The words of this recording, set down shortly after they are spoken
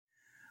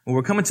Well,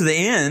 we're coming to the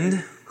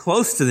end,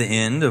 close to the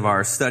end of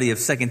our study of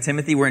 2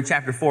 Timothy. We're in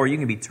chapter 4. You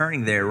can be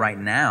turning there right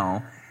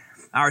now.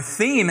 Our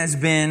theme has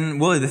been,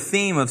 the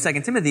theme of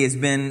 2 Timothy has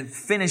been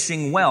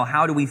finishing well.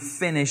 How do we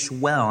finish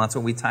well? That's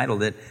what we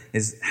titled it,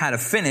 is how to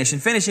finish.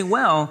 And finishing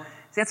well,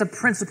 that's a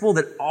principle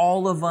that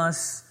all of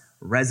us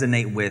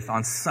resonate with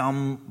on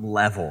some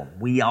level.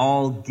 We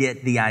all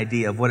get the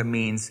idea of what it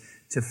means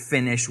to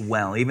finish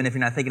well. Even if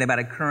you're not thinking about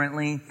it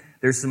currently,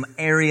 there's some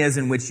areas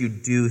in which you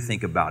do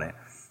think about it.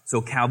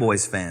 So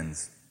Cowboys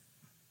fans,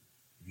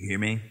 you hear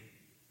me?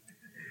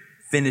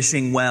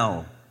 Finishing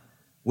well.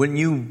 Wouldn't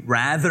you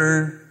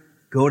rather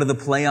go to the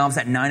playoffs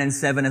at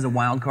 9-7 as a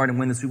wild card and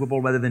win the Super Bowl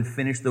rather than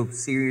finish the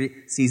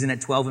season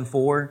at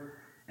 12-4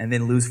 and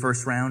then lose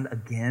first round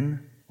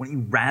again? Wouldn't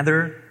you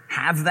rather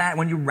have that?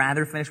 Wouldn't you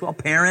rather finish well?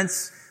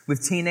 Parents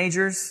with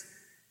teenagers,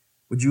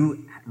 would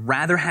you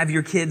rather have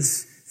your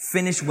kids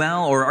finish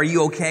well, or are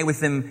you okay with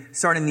them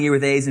starting the year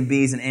with A's and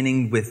B's and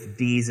ending with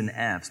D's and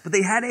F's? But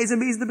they had A's and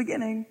B's at the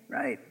beginning,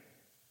 right?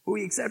 Will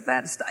we accept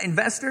that?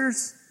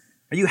 Investors,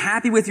 are you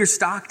happy with your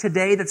stock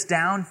today that's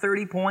down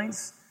 30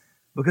 points?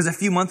 Because a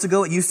few months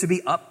ago it used to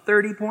be up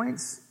 30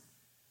 points?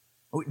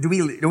 Are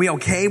we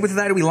okay with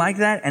that? Do we like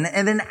that? And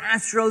then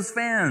Astros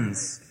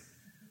fans,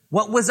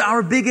 what was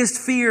our biggest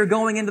fear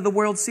going into the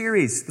World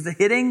Series? Was it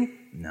hitting?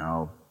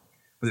 No.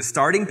 Was it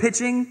starting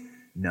pitching?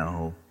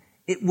 No.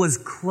 It was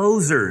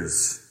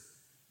closers.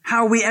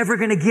 How are we ever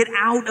going to get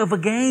out of a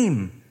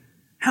game?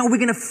 How are we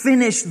going to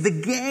finish the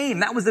game?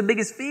 That was the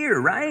biggest fear,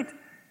 right?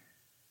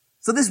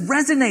 So this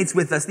resonates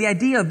with us, the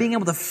idea of being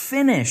able to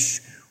finish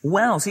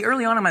well. See,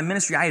 early on in my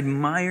ministry, I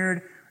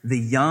admired the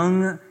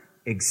young,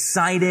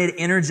 excited,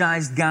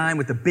 energized guy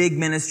with the big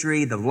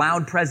ministry, the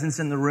loud presence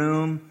in the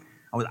room.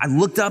 I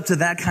looked up to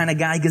that kind of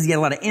guy because he had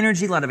a lot of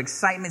energy, a lot of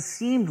excitement,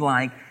 seemed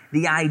like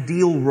the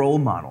ideal role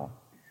model.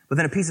 But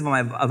then a piece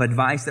of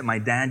advice that my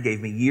dad gave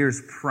me years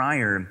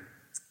prior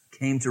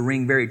came to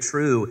ring very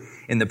true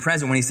in the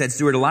present when he said,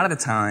 Stuart, a lot of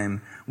the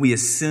time we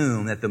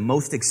assume that the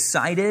most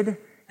excited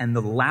and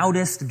the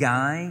loudest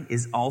guy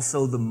is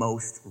also the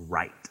most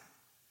right.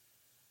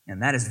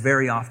 And that is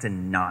very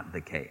often not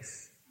the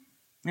case.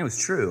 It was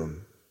true.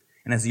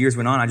 And as the years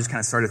went on, I just kind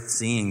of started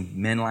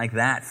seeing men like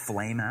that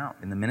flame out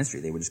in the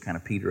ministry. They would just kind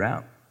of peter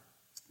out,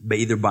 but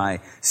either by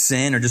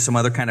sin or just some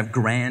other kind of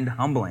grand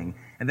humbling.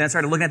 And then I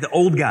started looking at the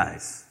old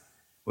guys.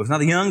 Well, it's not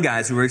the young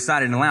guys who are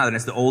excited and loud, and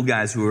it's the old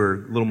guys who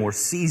are a little more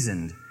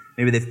seasoned.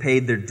 Maybe they've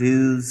paid their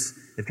dues.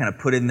 They've kind of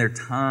put in their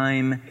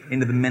time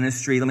into the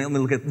ministry. Let me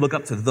look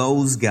up to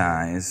those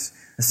guys.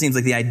 It seems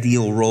like the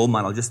ideal role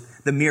model, just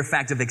the mere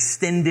fact of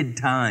extended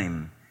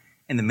time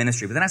in the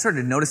ministry. But then I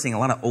started noticing a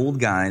lot of old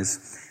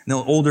guys,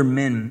 older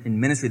men in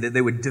ministry, that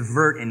they would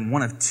divert in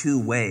one of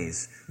two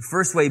ways. The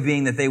first way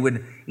being that they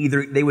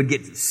would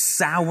get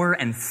sour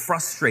and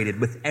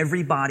frustrated with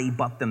everybody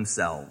but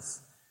themselves.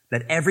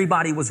 That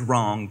everybody was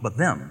wrong but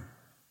them.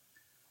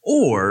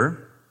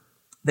 Or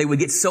they would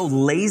get so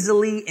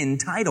lazily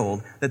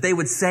entitled that they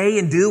would say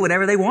and do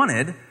whatever they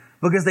wanted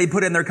because they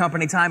put in their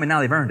company time and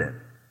now they've earned it.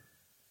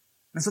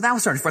 And so that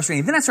started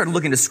frustrating. Then I started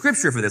looking to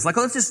Scripture for this.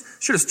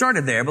 Should have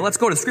started there, but let's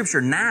go to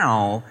Scripture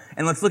now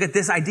and let's look at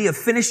this idea of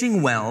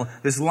finishing well,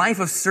 this life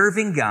of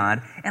serving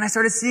God. And I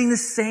started seeing the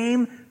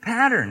same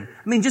pattern.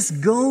 I mean,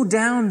 just go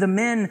down the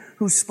men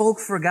who spoke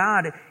for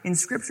God in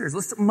Scriptures.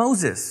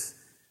 Moses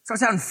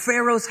starts out in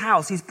Pharaoh's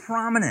house. He's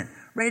prominent,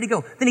 ready to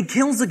go. Then he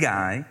kills a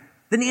guy.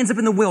 Then he ends up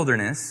in the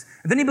wilderness.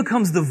 And then he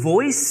becomes the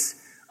voice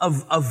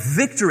of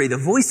victory, the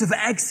voice of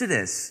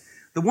Exodus,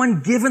 the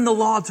one given the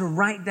law to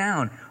write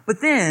down.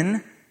 But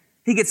then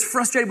he gets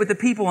frustrated with the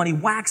people and he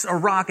whacks a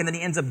rock and then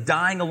he ends up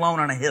dying alone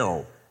on a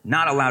hill,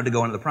 not allowed to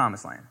go into the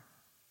promised land.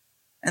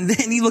 And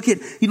then you look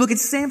at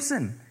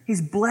Samson.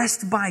 He's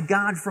blessed by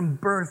God from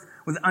birth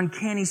with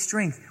uncanny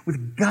strength,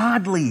 with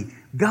godly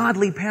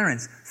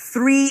parents.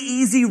 3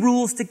 easy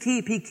rules to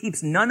keep. He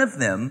keeps none of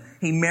them.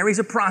 He marries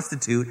a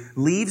prostitute,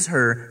 leaves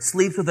her,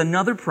 sleeps with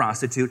another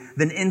prostitute,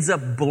 then ends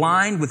up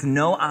blind with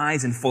no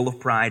eyes and full of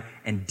pride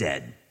and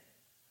dead.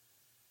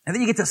 And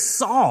then you get to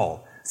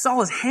Saul.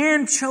 Saul is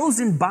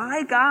hand-chosen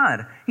by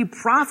God. He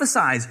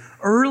prophesies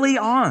early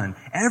on.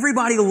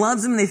 Everybody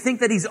loves him. They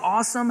think that he's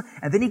awesome.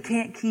 And then he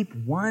can't keep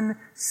one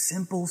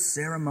simple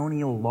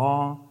ceremonial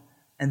law.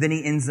 And then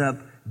he ends up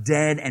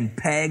dead and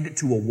pegged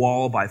to a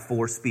wall by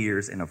 4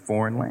 spears in a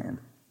foreign land.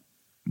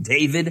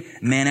 David,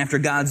 man after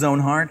God's own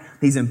heart,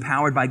 he's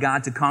empowered by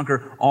God to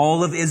conquer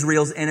all of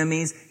Israel's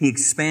enemies. He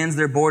expands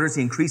their borders.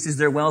 He increases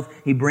their wealth.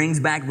 He brings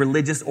back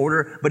religious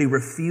order, but he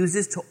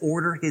refuses to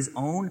order his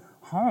own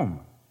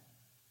home.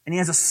 And he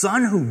has a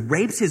son who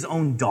rapes his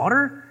own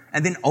daughter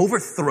and then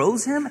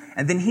overthrows him.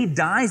 And then he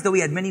dies, though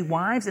he had many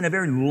wives, in a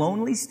very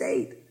lonely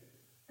state.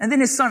 And then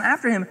his son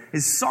after him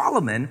is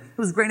Solomon,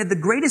 who was granted the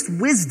greatest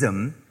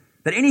wisdom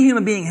that any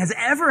human being has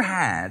ever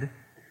had,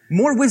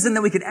 more wisdom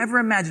than we could ever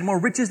imagine, more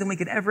riches than we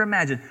could ever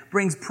imagine,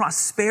 brings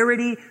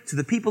prosperity to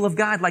the people of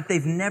God like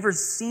they've never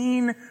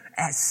seen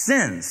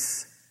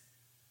since.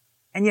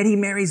 And yet he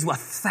marries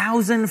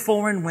 1,000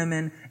 foreign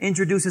women,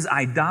 introduces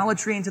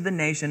idolatry into the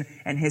nation,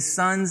 and his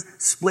sons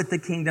split the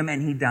kingdom,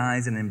 and he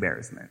dies in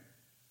embarrassment.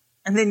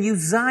 And then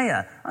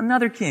Uzziah,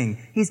 another king.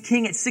 He's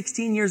king at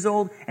 16 years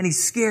old, and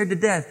he's scared to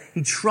death.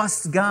 He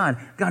trusts God.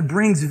 God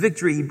brings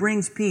victory. He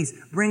brings peace,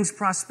 brings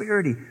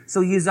prosperity.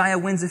 So Uzziah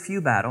wins a few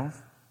battles.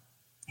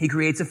 He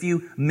creates a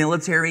few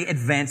military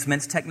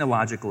advancements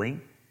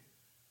technologically.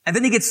 And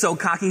then he gets so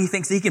cocky, he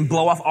thinks that he can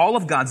blow off all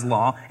of God's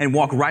law and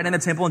walk right in the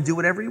temple and do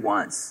whatever he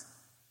wants.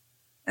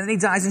 And then he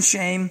dies in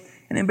shame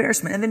and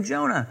embarrassment. And then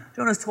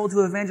Jonah's told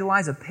to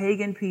evangelize a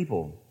pagan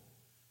people.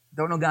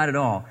 Don't know God at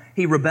all.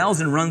 He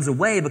rebels and runs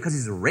away because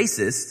he's a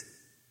racist.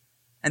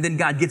 And then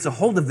God gets a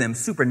hold of them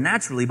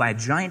supernaturally by a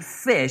giant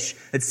fish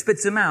that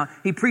spits him out.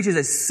 He preaches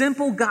a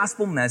simple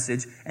gospel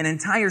message. An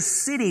entire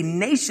city,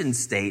 nation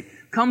state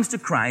comes to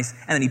Christ,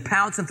 and then he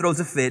pouts and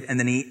throws a fit, and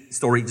then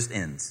story just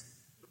ends.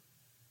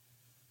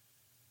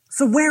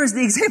 So where is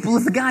the example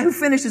of the guy who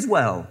finishes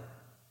well?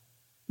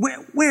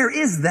 Where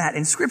is that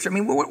in Scripture? I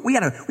mean, we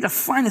gotta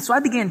find it. So I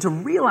began to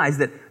realize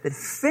that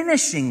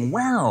finishing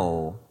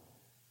well,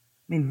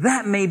 I mean,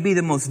 that may be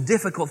the most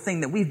difficult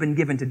thing that we've been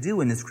given to do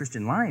in this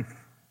Christian life.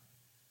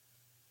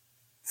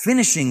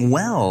 Finishing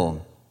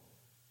well.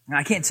 Now,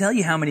 I can't tell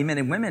you how many men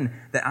and women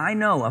that I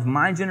know of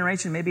my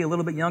generation, maybe a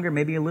little bit younger,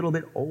 maybe a little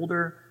bit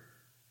older,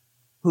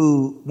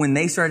 who, when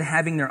they started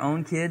having their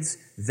own kids,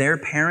 their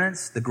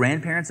parents, the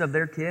grandparents of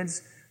their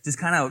kids, just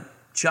kind of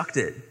chucked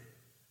it.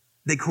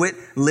 They quit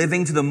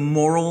living to the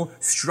moral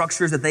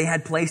structures that they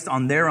had placed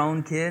on their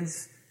own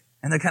kids,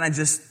 and they're kind of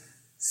just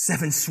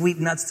 7 sweet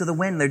nuts to the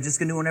wind. They're just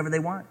going to do whatever they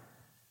want.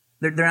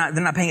 They're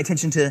not paying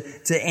attention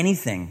to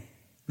anything.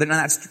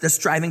 They're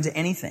striving to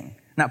anything.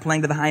 Not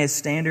playing to the highest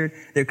standard.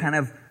 They're kind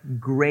of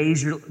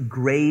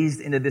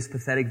grazed into this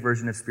pathetic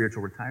version of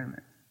spiritual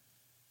retirement.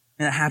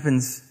 And it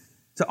happens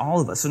to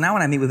all of us. So now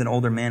when I meet with an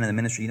older man in the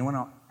ministry, you know what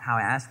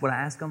I ask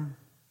them?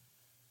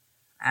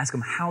 I ask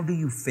them, how do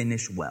you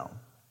finish well?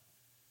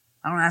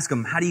 I don't ask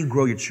them, how do you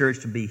grow your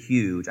church to be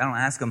huge? I don't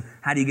ask them,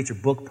 how do you get your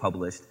book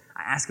published?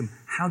 I ask them,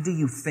 how do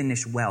you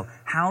finish well?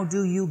 How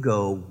do you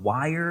go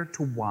wire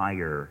to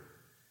wire,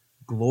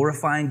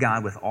 glorifying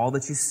God with all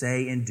that you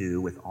say and do,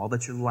 with all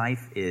that your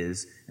life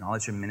is, and all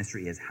that your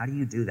ministry is? How do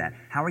you do that?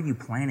 How are you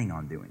planning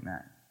on doing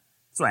that?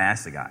 That's what I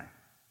asked the guy.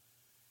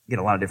 You get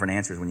a lot of different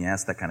answers when you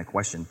ask that kind of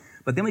question.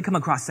 But then we come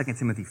across 2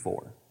 Timothy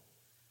 4.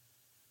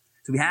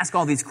 So we ask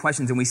all these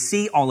questions and we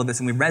see all of this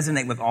and we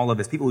resonate with all of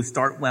this. People who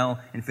start well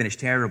and finish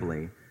terribly.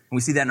 And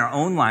we see that in our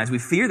own lives. We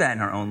fear that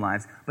in our own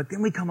lives. But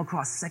then we come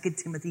across 2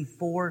 Timothy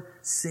 4,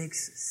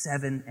 6,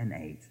 7, and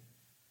 8.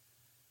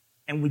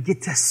 And we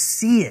get to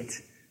see it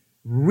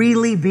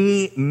really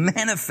be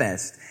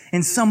manifest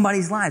in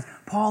somebody's lives.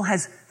 Paul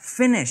has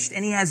finished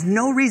and he has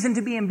no reason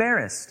to be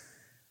embarrassed.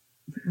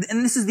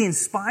 And this is the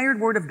inspired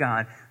word of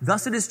God.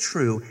 Thus it is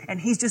true.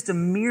 And he's just a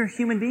mere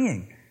human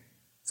being.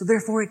 So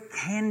therefore, it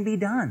can be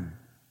done.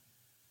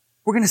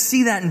 We're going to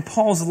see that in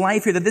Paul's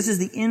life here, that this is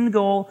the end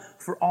goal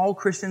for all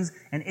Christians,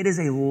 and it is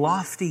a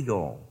lofty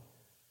goal.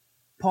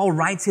 Paul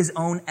writes his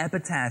own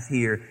epitaph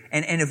here,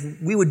 and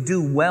if we would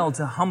do well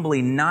to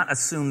humbly not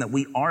assume that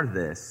we are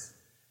this,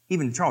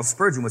 even Charles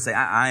Spurgeon would say,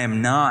 I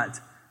am not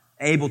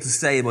able to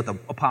say what the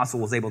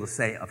apostle was able to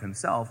say of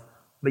himself,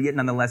 but yet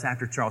nonetheless,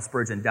 after Charles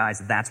Spurgeon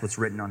dies, that's what's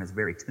written on his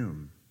very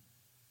tomb.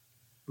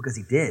 Because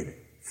he did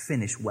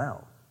finish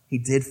well. He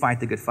did fight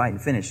the good fight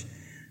and finish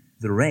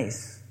the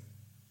race.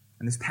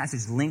 And this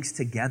passage links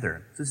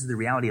together. So this is the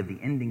reality of the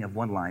ending of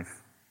one life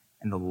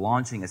and the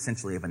launching,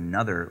 essentially, of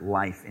another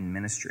life in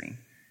ministry.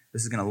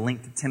 This is going to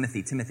link to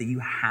Timothy. Timothy, you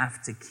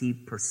have to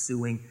keep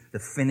pursuing the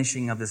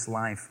finishing of this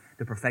life,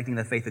 the perfecting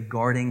of the faith, the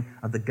guarding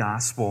of the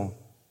gospel,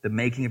 the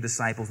making of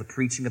disciples, the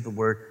preaching of the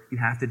word. You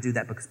have to do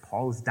that because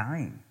Paul is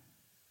dying.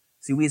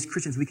 See, we as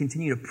Christians, we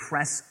continue to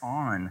press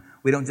on.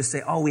 We don't just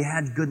say, oh, we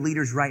had good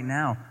leaders right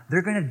now.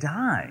 They're going to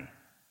die.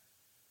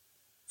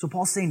 So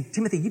Paul's saying,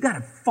 Timothy, you got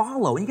to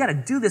follow and you got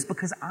to do this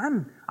because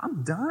I'm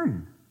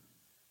done.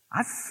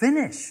 I've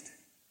finished.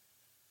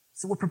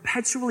 So we're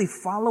perpetually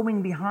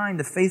following behind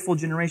the faithful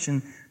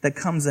generation that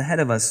comes ahead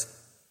of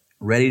us,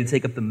 ready to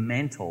take up the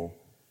mantle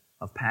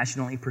of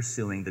passionately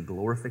pursuing the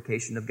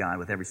glorification of God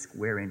with every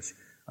square inch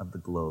of the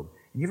globe.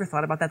 And you ever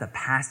thought about that? The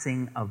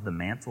passing of the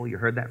mantle? You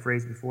heard that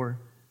phrase before?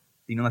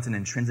 Do you know that's an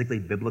intrinsically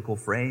biblical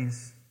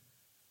phrase?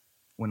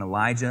 When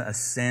Elijah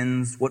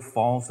ascends, what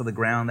falls to the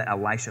ground that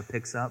Elisha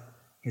picks up?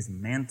 His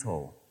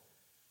mantle.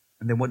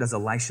 And then what does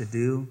Elisha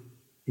do?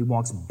 He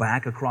walks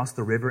back across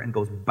the river and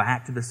goes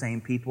back to the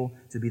same people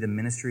to be the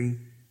ministry,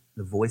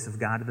 the voice of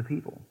God to the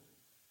people.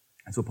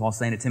 That's what Paul's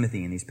saying to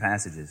Timothy in these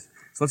passages.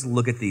 So let's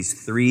look at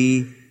these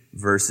 3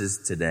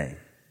 verses today.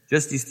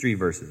 Just these 3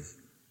 verses.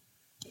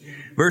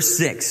 Verse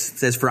 6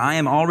 says, "For I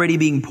am already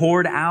being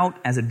poured out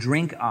as a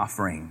drink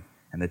offering,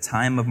 and the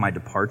time of my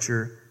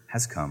departure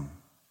has come."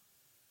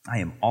 I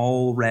am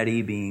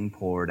already being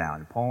poured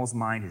out. In Paul's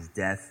mind, his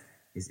death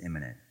is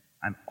imminent.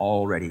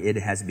 It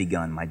has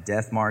begun. My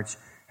death march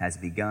has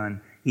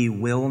begun. he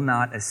will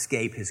not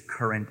escape his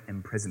current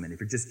imprisonment. If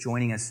you're just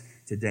joining us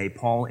today,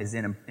 Paul is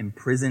in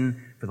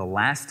prison for the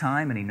last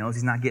time, and he knows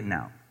he's not getting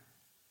out.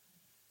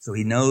 So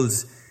he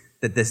knows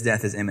that this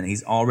death is imminent.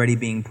 He's already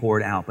being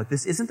poured out. But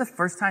this isn't the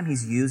first time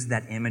he's used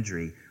that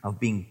imagery of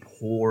being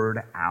poured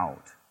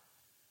out.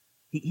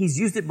 He's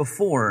used it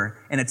before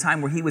in a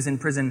time where he was in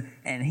prison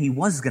and he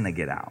was going to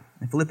get out.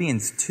 In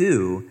Philippians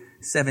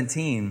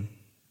 2:17,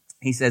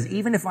 he says,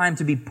 even if I am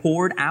to be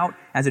poured out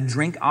as a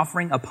drink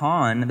offering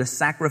upon the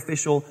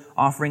sacrificial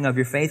offering of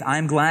your faith, I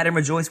am glad and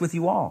rejoice with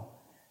you all.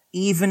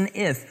 Even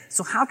if.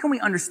 So how can we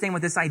understand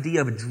what this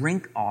idea of a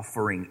drink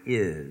offering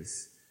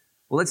is?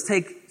 Well, let's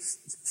take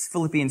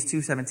Philippians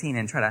 2:17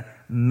 and try to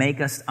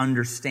make us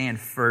understand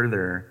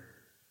further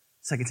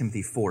 2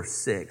 Timothy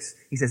 4:6.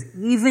 He says,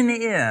 even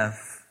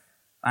if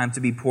I am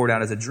to be poured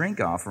out as a drink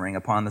offering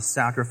upon the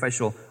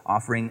sacrificial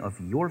offering of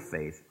your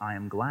faith, I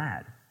am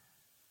glad.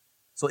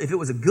 So if it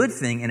was a good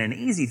thing and an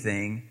easy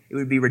thing, it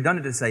would be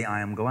redundant to say,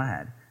 I am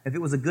glad. If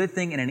it was a good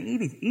thing and an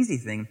easy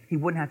thing, he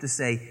wouldn't have to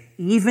say,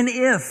 even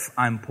if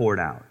I'm poured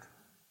out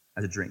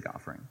as a drink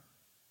offering.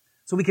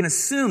 So we can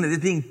assume that this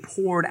being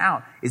poured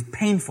out is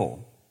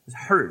painful, it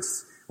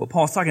hurts. What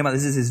Paul's talking about,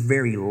 this is his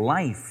very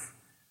life,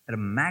 that a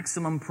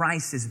maximum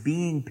price is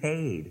being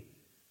paid.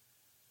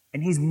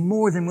 And he's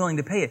more than willing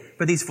to pay it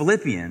for these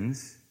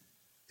Philippians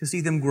to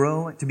see them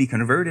grow, to be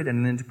converted,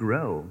 and then to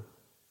grow.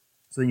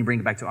 So then you bring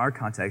it back to our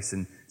context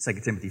in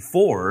 2 Timothy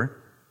 4,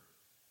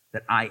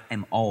 that I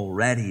am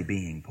already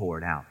being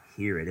poured out.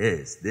 Here it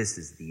is. This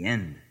is the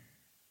end.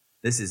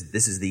 This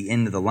is the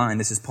end of the line.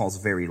 This is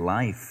Paul's very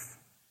life.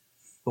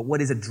 But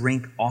what is a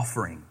drink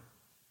offering?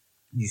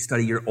 You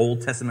study your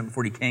Old Testament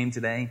before you came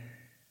today.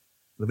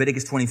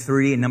 Leviticus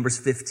 23 and Numbers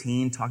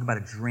 15 talk about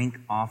a drink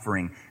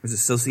offering. It was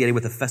associated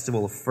with the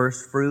festival of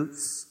first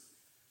fruits.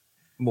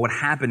 And what would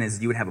happen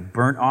is you would have a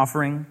burnt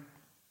offering,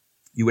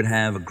 you would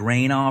have a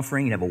grain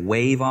offering, you'd have a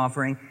wave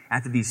offering.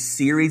 After these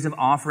series of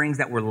offerings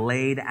that were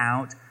laid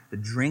out, the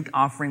drink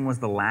offering was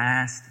the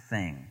last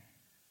thing.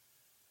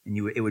 And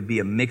it would be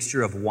a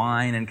mixture of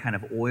wine and kind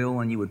of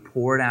oil, and you would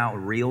pour it out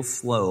real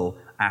slow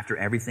after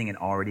everything had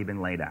already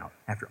been laid out.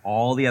 After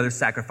all the other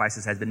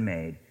sacrifices had been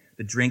made,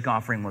 the drink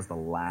offering was the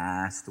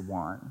last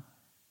one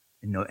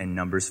in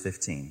Numbers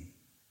 15.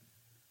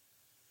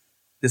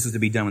 This was to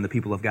be done when the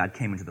people of God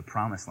came into the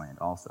promised land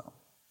also.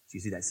 So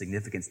you see that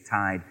significance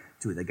tied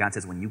to it. That God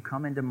says, when you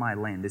come into my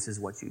land, this is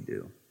what you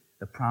do.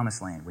 The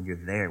promised land, when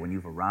you're there, when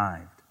you've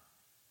arrived,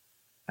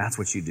 that's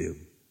what you do.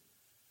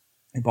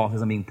 And Paul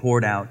says, I'm being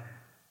poured out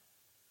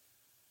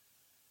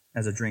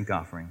as a drink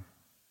offering.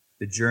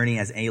 The journey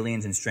as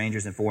aliens and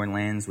strangers in foreign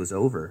lands was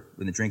over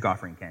when the drink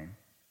offering came.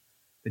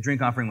 The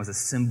drink offering was a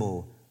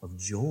symbol of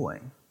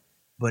joy,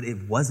 but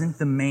it wasn't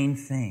the main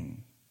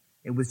thing.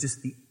 It was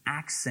just the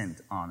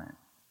accent on it.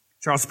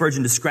 Charles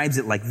Spurgeon describes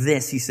it like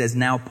this. He says,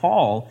 now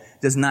Paul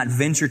does not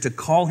venture to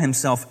call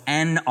himself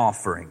an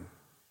offering.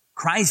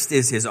 Christ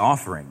is his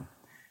offering.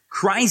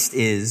 Christ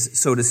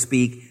is, so to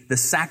speak, the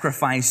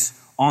sacrifice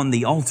on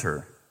the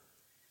altar.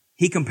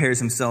 He compares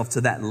himself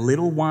to that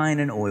little wine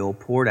and oil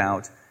poured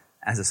out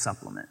as a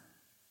supplement.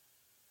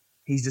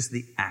 He's just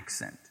the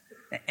accent.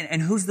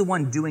 And who's the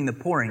one doing the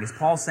pouring? Is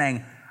Paul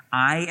saying,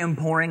 I am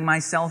pouring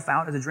myself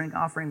out as a drink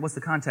offering? What's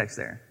the context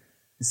there?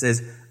 It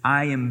says,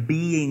 I am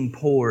being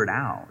poured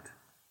out.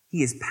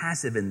 He is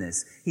passive in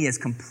this. He has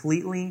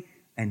completely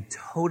and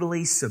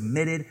totally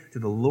submitted to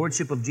the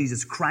lordship of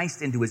Jesus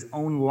Christ into his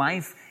own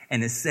life.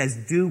 And it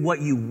says, do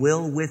what you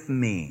will with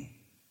me.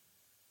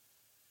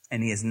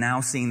 And he is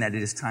now seeing that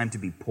it is time to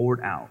be poured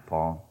out,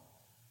 Paul.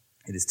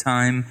 It is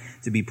time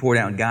to be poured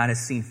out. And God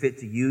has seen fit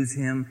to use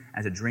him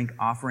as a drink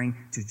offering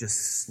to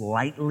just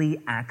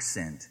slightly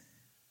accent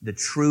the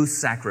true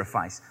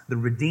sacrifice, the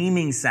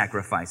redeeming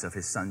sacrifice of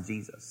his son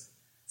Jesus.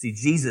 See,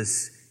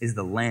 Jesus is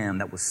the lamb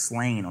that was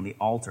slain on the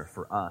altar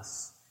for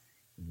us.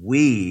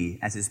 We,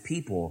 as his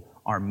people,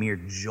 are mere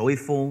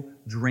joyful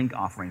drink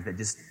offerings that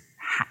just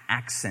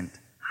accent,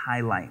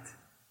 highlight,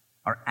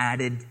 are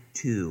added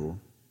to,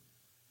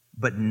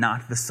 but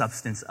not the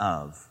substance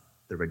of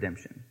the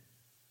redemption.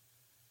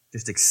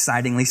 Just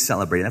excitingly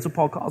celebrated. That's what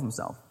Paul calls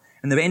himself.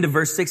 In the end of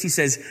verse 6, he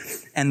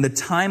says, and the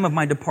time of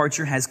my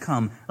departure has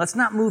come. Let's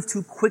not move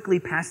too quickly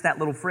past that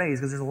little phrase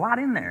because there's a lot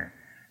in there.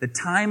 The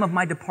time of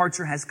my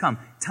departure has come.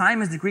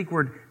 Time is the Greek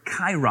word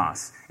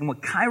kairos. And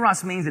what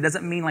kairos means, it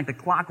doesn't mean like the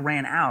clock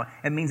ran out.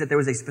 It means that there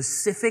was a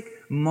specific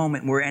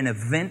moment where an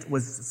event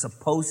was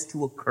supposed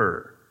to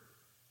occur.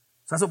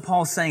 So that's what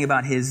Paul's saying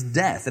about his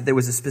death, that there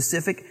was a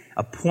specific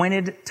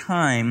appointed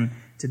time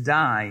to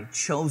die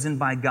chosen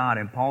by God.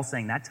 And Paul's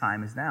saying that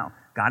time is now.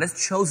 God has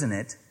chosen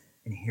it,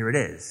 and here it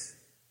is.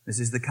 This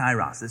is the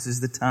kairos. This is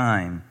the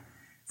time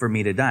for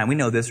me to die. And we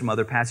know this from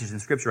other passages in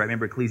Scripture. I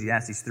remember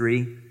Ecclesiastes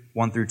 3,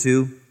 1 through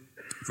 2.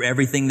 For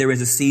everything there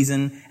is a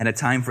season and a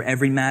time for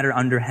every matter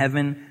under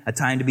heaven, a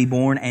time to be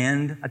born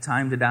and a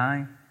time to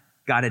die.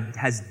 God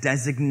has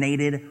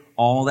designated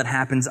all that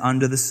happens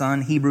under the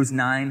sun. Hebrews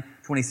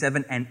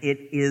 9:27, and it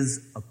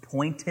is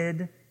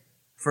appointed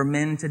for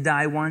men to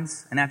die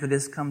once, and after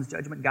this comes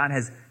judgment. God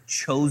has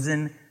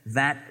chosen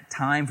that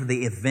time, for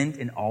the event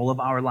in all of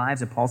our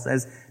lives. And Paul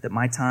says that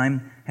my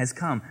time has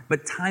come.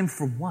 But time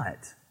for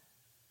what?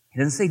 He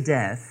doesn't say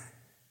death.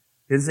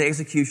 He doesn't say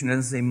execution. He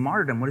doesn't say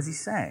martyrdom. What does he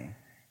say?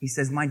 He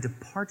says my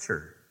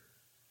departure.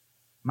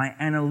 My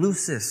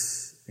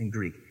analusis in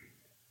Greek.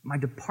 My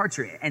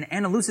departure. And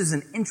analusis is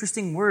an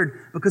interesting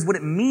word because what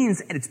it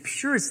means at its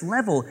purest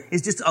level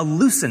is just a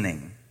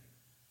loosening.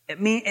 It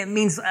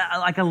means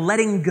like a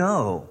letting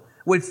go.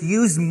 What it's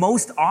used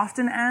most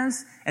often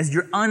as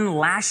you're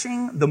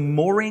unlashing the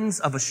moorings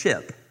of a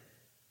ship.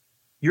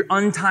 You're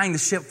untying the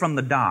ship from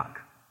the dock.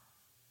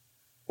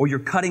 Or you're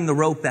cutting the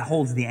rope that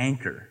holds the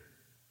anchor.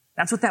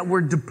 That's what that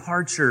word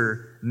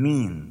departure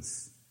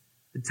means.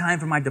 The time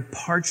for my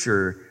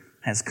departure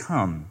has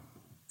come.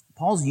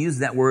 Paul's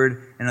used that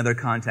word in other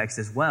contexts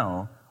as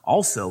well.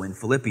 Also in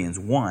Philippians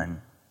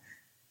 1,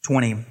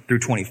 20 through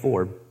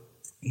 24.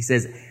 He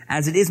says,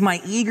 as it is my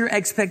eager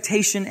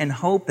expectation and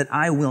hope that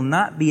I will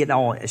not be at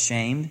all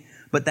ashamed,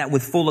 but that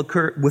with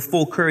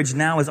full courage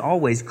now as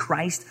always,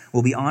 Christ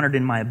will be honored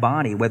in my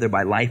body, whether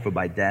by life or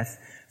by death.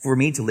 For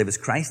me to live is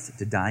Christ,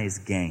 to die is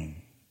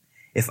gain.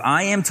 If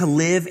I am to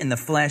live in the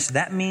flesh,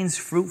 that means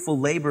fruitful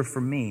labor for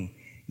me.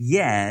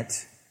 Yet,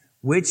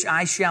 which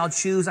I shall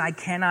choose, I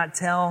cannot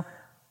tell.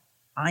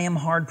 I am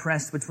hard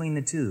pressed between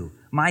the two.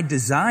 My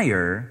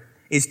desire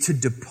is to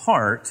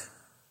depart,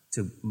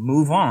 to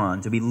move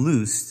on, to be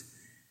loosed,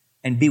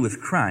 and be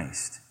with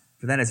Christ.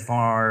 For that is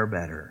far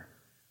better.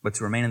 But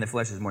to remain in the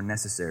flesh is more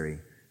necessary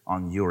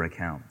on your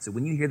account. So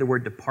when you hear the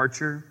word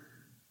departure,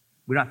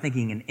 we're not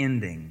thinking an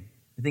ending.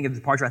 I think of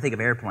departure, I think of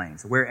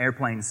airplanes. Where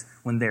airplanes,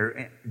 when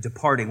they're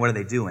departing, what are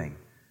they doing?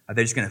 Are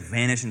they just going to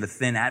vanish into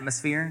thin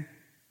atmosphere?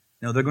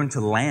 No, they're going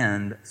to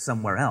land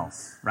somewhere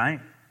else, right?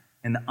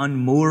 And the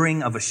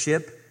unmooring of a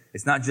ship,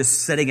 it's not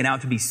just setting it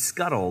out to be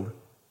scuttled.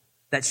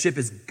 That ship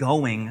is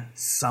going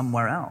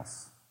somewhere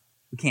else.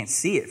 We can't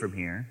see it from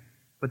here,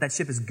 but that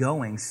ship is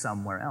going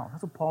somewhere else.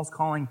 That's what Paul's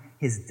calling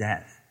his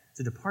death. It's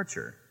a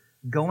departure.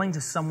 Going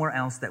to somewhere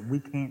else that we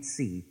can't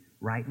see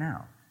right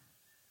now.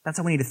 That's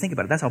how we need to think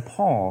about it. That's how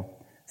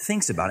Paul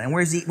thinks about it. And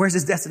where's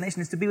his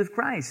destination? Is to be with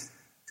Christ.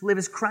 To live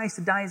as Christ,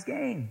 to die as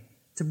gain.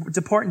 To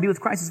depart and be with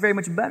Christ is very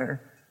much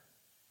better.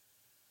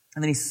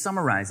 And then he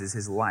summarizes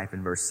his life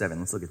in verse 7.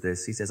 Let's look at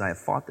this. He says, I have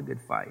fought the good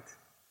fight.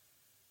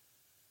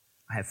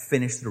 I have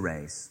finished the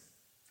race.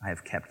 I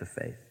have kept the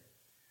faith.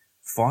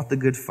 Fought the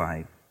good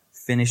fight,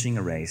 finishing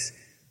a race,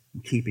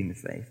 and keeping the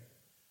faith.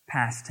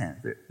 Past tense.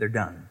 They're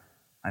done.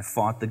 I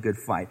fought the good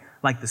fight.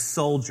 Like the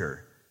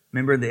soldier.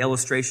 Remember the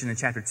illustration in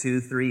chapter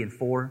 2, 3, and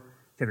 4?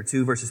 Chapter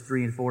 2, verses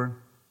 3 and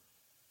 4?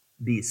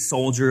 The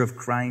soldier of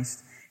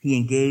Christ. He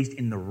engaged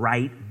in the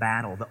right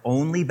battle. The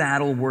only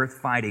battle worth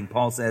fighting.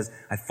 Paul says,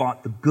 I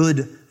fought the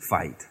good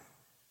fight.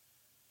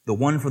 The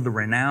one for the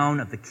renown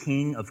of the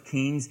King of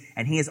Kings.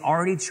 And he has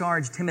already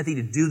charged Timothy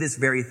to do this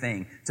very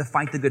thing, to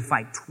fight the good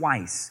fight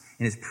twice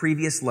in his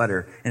previous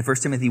letter. In 1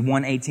 Timothy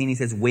 1:18, he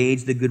says,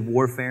 wage the good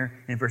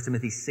warfare. And in 1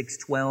 Timothy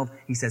 6:12,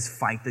 he says,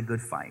 fight the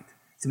good fight.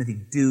 Timothy,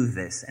 do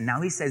this. And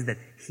now he says that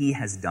he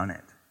has done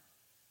it.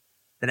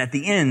 That at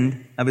the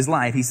end of his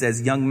life, he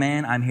says, young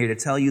man, I'm here to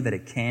tell you that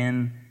it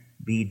can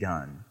be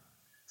done.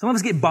 Some of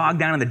us get bogged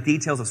down in the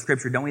details of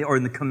Scripture, don't we? Or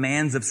in the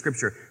commands of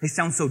Scripture. They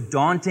sound so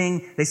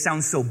daunting. They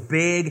sound so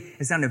big.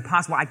 They sound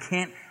impossible. I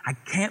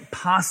can't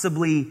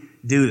possibly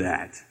do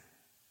that.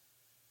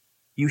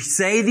 You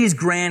say these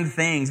grand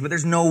things, but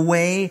there's no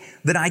way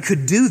that I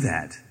could do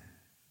that.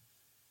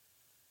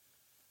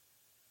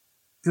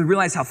 To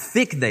realize how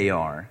thick they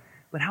are.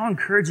 But how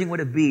encouraging would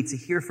it be to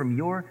hear from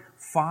your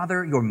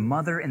father, your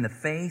mother in the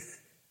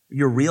faith,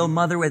 your real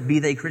mother, be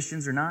they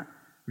Christians or not,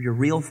 or your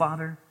real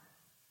father,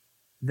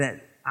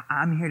 that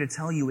I'm here to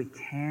tell you it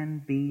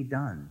can be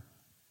done.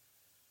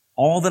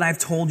 All that I've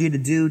told you to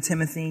do,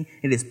 Timothy,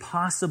 it is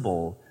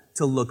possible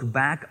to look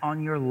back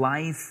on your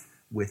life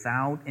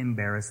without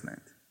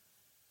embarrassment.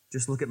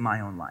 Just look at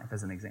my own life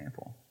as an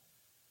example.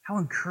 How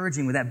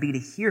encouraging would that be to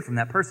hear from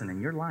that person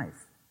in your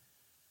life?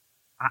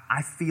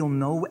 I feel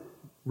no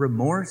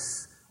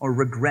remorse or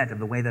regret of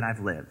the way that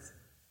I've lived.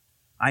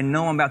 I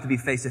know I'm about to be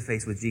face to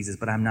face with Jesus,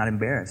 but I'm not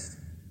embarrassed.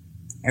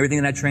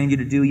 Everything that I trained you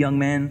to do, young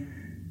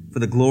man, for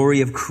the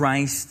glory of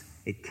Christ,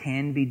 it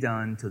can be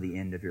done till the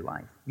end of your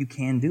life. You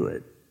can do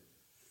it.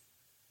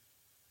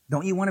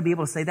 Don't you want to be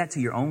able to say that to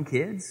your own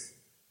kids?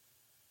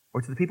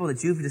 Or to the people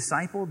that you've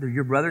discipled, or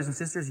your brothers and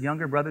sisters,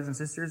 younger brothers and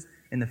sisters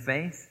in the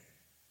faith?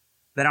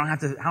 That I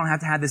don't have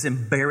to have this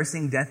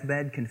embarrassing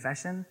deathbed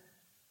confession,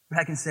 but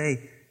I can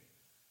say,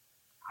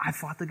 I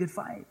fought the good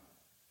fight.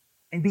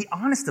 And be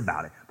honest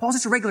about it. Paul's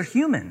just a regular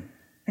human,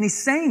 and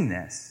he's saying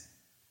this.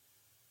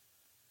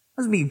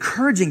 This would be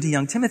encouraging to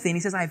young Timothy, and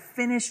he says, I have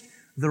finished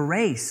the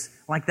race,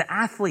 like the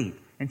athlete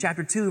in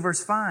chapter 2,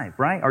 verse 5,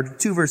 right? Or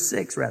 2, verse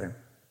 6, rather.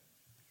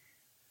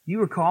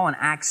 You recall in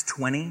Acts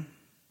 20,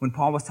 when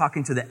Paul was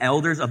talking to the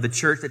elders of the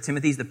church that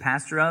Timothy's the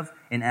pastor of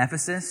in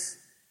Ephesus?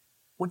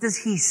 What does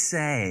he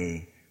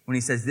say when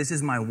he says, this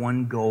is my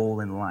one goal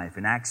in life?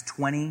 In Acts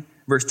 20,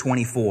 verse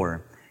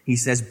 24, he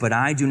says, but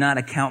I do not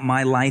account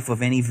my life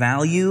of any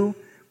value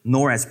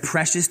nor as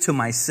precious to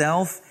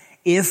myself,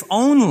 if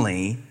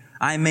only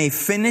I may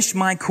finish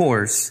my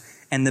course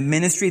and the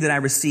ministry that I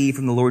received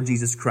from the Lord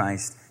Jesus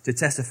Christ to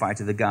testify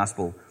to the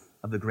gospel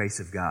of the grace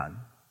of God.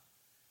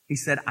 He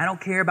said, I don't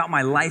care about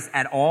my life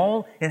at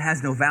all. It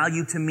has no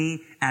value to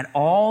me at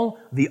all.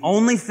 The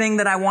only thing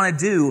that I want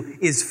to do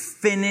is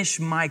finish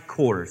my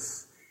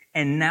course.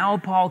 And now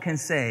Paul can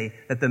say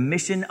that the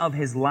mission of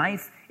his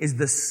life is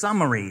the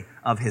summary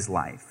of his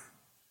life.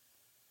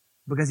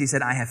 Because he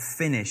said, I have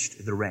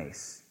finished the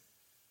race.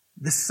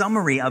 The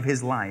summary of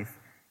his life,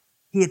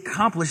 he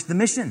accomplished the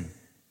mission.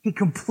 He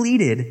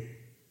completed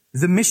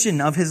the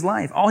mission of his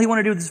life. All he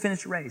wanted to do was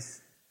finish the race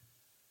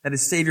that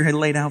his Savior had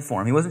laid out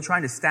for him. He wasn't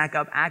trying to stack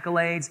up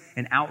accolades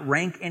and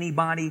outrank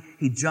anybody.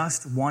 He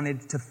just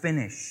wanted to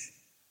finish.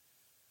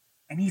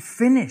 And he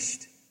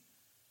finished.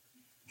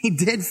 He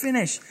did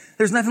finish.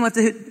 There's nothing left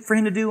for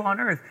him to do on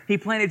earth. He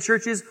planted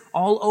churches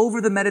all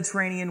over the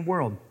Mediterranean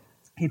world.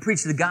 He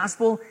preached the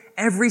gospel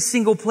every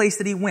single place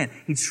that he went.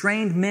 He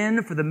trained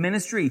men for the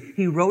ministry.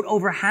 He wrote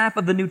over half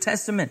of the New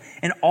Testament.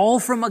 And all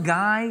from a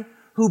guy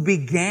who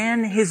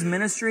began his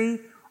ministry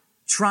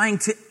trying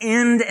to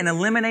end and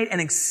eliminate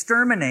and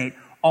exterminate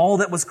all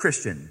that was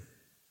Christian.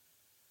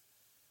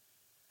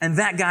 And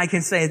that guy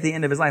can say at the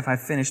end of his life, I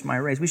finished my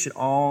race. We should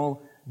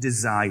all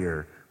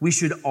desire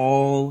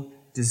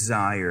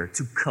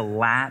to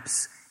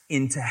collapse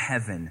into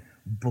heaven,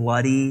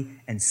 bloody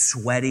and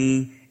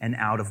sweaty and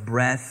out of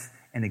breath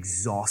and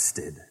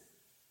exhausted.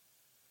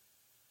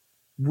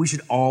 We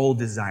should all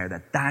desire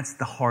that. That's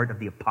the heart of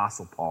the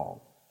Apostle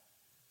Paul.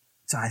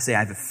 So I say,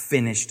 I've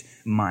finished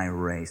my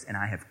race and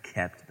I have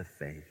kept the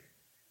faith.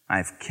 I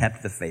have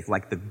kept the faith.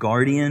 Like the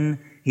guardian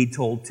he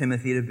told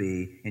Timothy to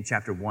be in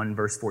chapter 1,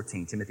 verse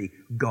 14. Timothy,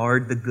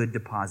 guard the good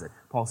deposit.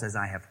 Paul says,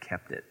 I have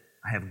kept it.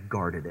 I have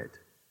guarded it.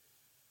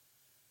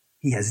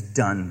 He has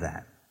done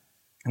that.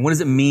 And what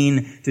does it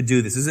mean to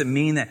do this? Does it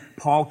mean that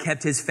Paul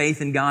kept his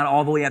faith in God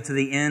all the way up to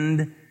the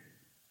end?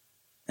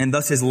 And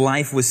thus his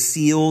life was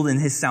sealed and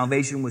his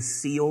salvation was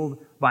sealed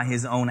by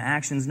his own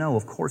actions? No,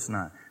 of course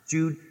not.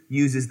 Jude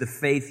uses the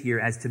faith here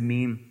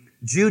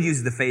Jude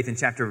uses the faith in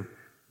chapter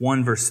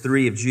 1, verse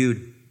 3 of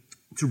Jude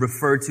to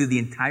refer to the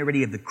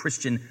entirety of the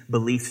Christian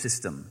belief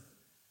system.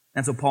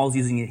 And so Paul's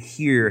using it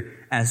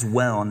here as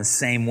well in the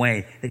same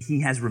way that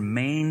he has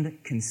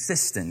remained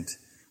consistent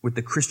with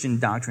the Christian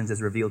doctrines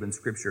as revealed in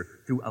Scripture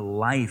through a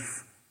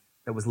life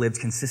that was lived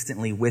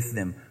consistently with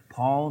them.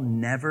 Paul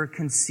never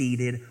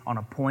conceded on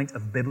a point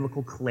of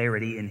biblical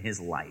clarity in his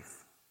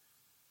life.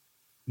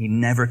 He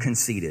never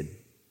conceded.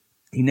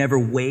 He never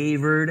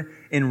wavered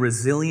in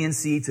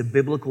resiliency to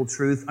biblical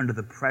truth under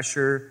the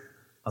pressure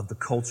of the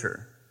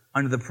culture,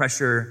 under the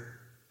pressure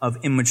of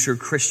immature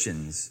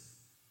Christians.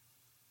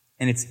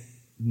 And it's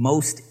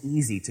most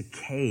easy to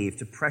cave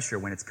to pressure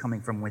when it's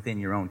coming from within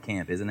your own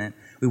camp, isn't it?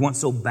 We want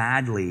so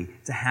badly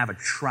to have a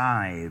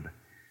tribe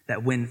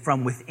that when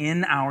from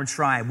within our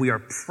tribe we are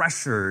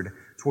pressured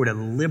toward a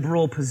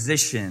liberal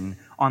position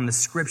on the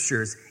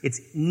Scriptures, it's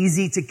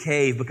easy to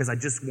cave because I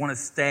just want to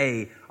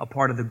stay a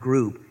part of the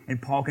group.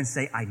 And Paul can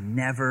say, I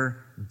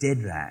never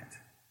did that.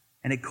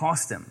 And it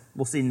cost him.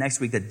 We'll see next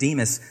week that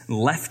Demas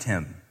left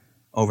him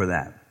over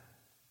that.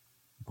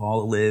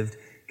 Paul lived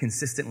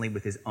consistently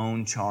with his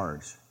own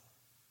charge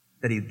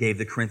that he gave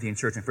the Corinthian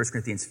church in 1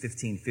 Corinthians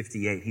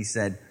 15:58. He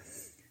said,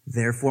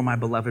 therefore, my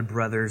beloved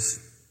brothers,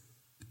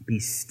 be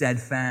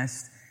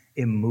steadfast,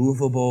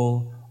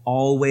 immovable,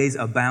 always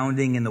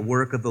abounding in the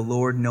work of the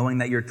Lord, knowing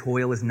that your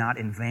toil is not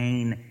in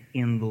vain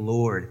in the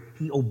Lord.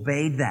 He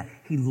obeyed that.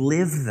 He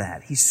lived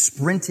that. He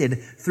sprinted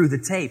through the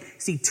tape.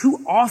 See,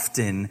 too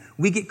often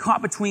we get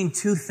caught between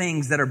two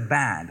things that are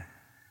bad.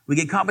 We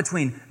get caught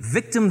between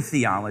victim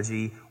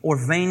theology or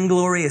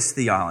vainglorious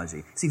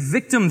theology. See,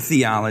 victim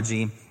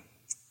theology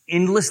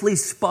endlessly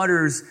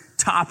sputters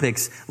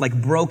topics like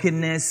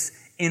brokenness,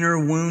 inner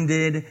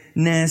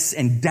woundedness,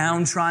 and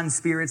downtrodden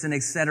spirits, and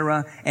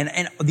etc.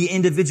 And the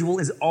individual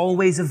is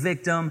always a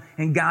victim,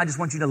 and God just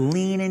wants you to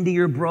lean into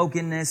your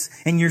brokenness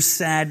and your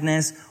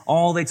sadness.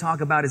 All they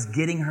talk about is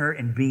getting hurt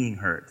and being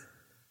hurt.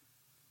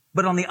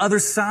 But on the other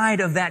side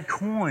of that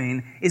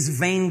coin is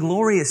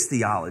vainglorious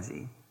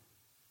theology.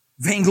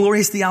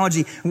 Vainglorious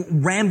theology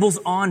rambles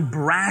on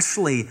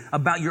brashly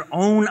about your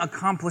own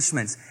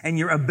accomplishments and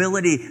your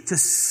ability to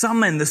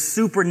summon the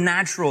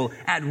supernatural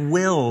at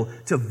will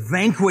to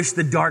vanquish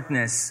the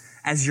darkness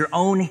as your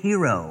own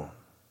hero.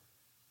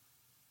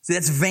 See,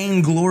 that's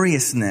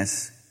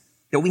vaingloriousness,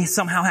 that we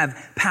somehow have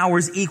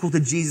powers equal to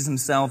Jesus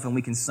himself and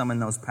we can summon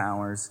those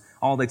powers.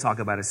 All they talk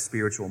about is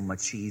spiritual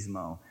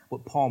machismo.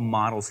 What Paul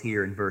models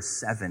here in verse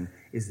 7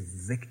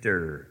 is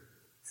victor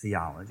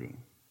theology.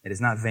 It is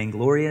not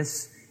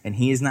vainglorious, and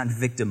he is not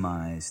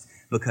victimized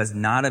because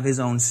not of his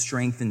own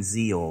strength and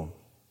zeal,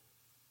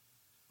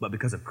 but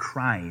because of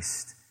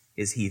Christ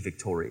is he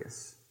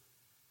victorious.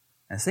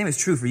 And the same is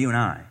true for you and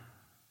I.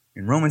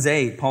 In Romans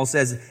 8, Paul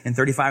says in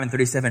 35 and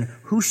 37,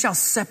 who shall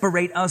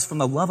separate us from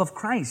the love of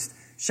Christ?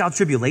 Shall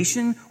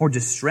tribulation or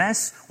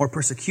distress or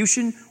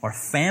persecution or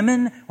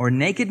famine or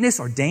nakedness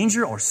or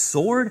danger or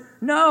sword?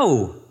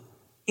 No.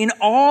 In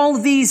all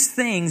these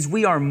things,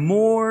 we are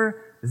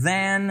more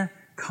than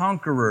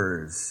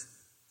conquerors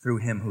through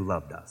him who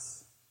loved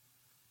us.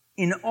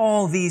 In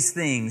all these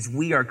things,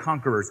 we are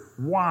conquerors.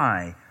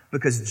 Why?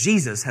 Because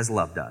Jesus has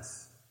loved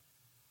us,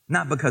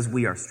 not because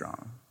we are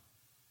strong.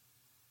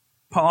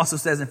 Paul also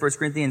says in 1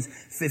 Corinthians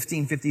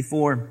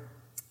 15:54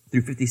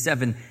 through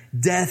 57,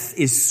 death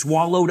is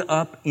swallowed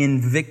up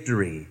in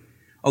victory.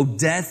 O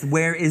death,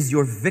 where is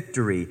your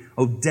victory?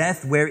 O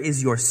death, where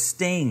is your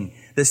sting?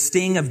 The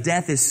sting of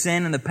death is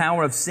sin, and the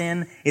power of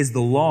sin is the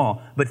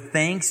law. But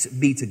thanks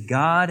be to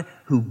God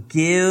who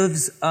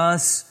gives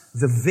us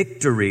the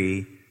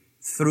victory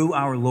through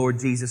our Lord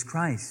Jesus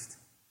Christ.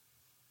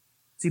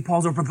 See,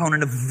 Paul's a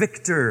proponent of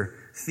victor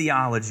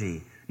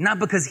theology. Not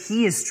because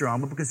he is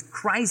strong, but because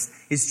Christ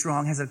is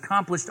strong, has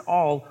accomplished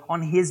all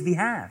on his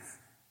behalf.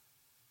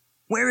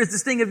 Where is the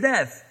sting of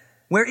death?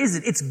 Where is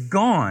it? It's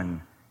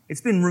gone. It's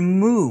been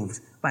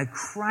removed by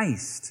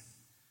Christ.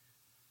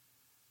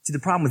 See, the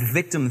problem with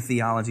victim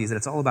theology is that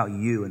it's all about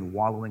you and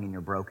wallowing in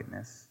your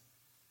brokenness.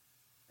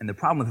 And the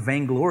problem with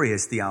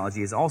vainglorious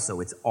theology is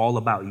also it's all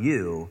about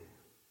you,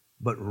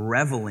 but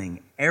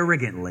reveling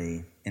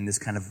arrogantly in this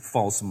kind of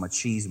false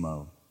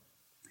machismo.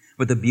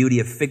 But the beauty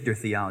of victor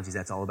theology is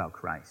that's all about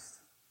Christ.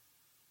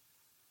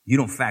 You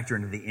don't factor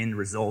into the end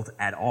result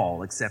at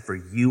all, except for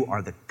you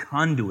are the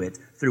conduit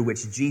through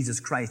which Jesus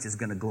Christ is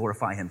going to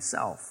glorify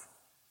himself.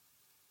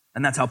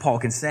 And that's how Paul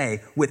can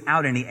say,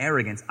 without any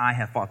arrogance, I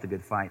have fought the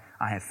good fight.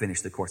 I have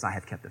finished the course. I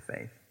have kept the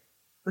faith.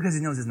 Because he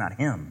knows it's not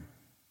him.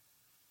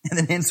 And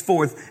then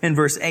henceforth, in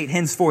verse 8,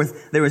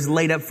 henceforth there is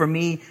laid up for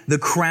me the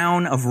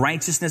crown of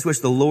righteousness,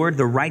 which the Lord,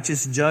 the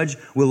righteous judge,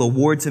 will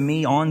award to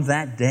me on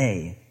that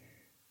day.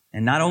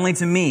 And not only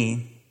to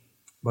me,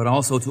 but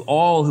also to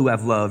all who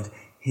have loved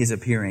his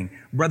appearing.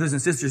 Brothers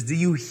and sisters, do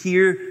you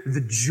hear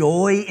the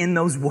joy in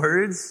those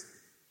words?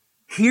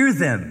 Hear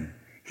them.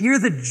 Hear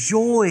the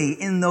joy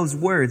in those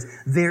words.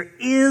 There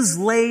is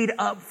laid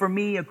up for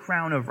me a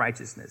crown of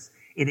righteousness.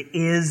 It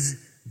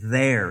is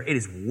there. It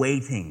is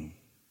waiting.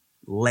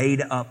 Laid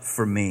up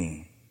for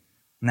me.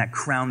 And that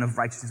crown of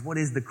righteousness. What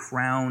is the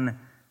crown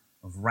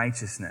of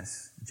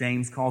righteousness?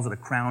 James calls it a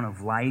crown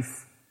of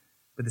life.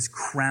 But this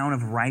crown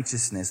of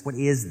righteousness, what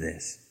is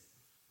this?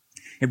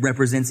 It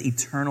represents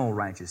eternal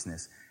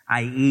righteousness,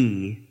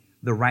 i.e.,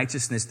 the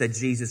righteousness that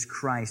Jesus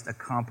Christ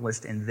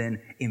accomplished and then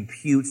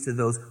imputes to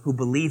those who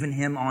believe in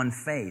him on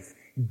faith,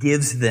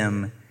 gives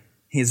them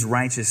his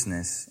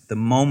righteousness, the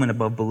moment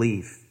above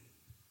belief.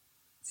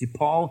 See,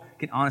 Paul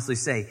can honestly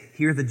say,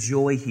 hear the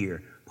joy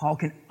here. Paul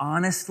can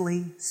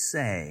honestly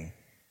say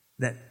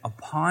that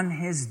upon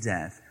his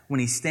death, when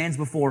he stands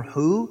before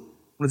who?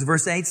 What does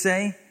verse 8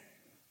 say?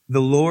 The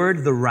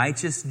Lord, the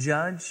righteous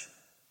judge.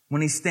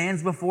 When he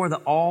stands before the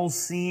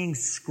all-seeing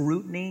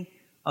scrutiny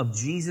of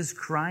Jesus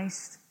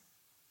Christ,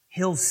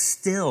 he'll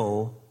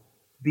still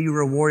be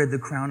rewarded the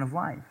crown of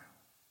life.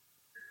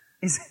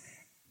 Is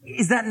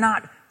that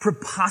not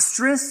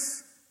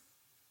preposterous?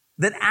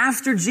 That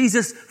after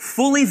Jesus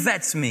fully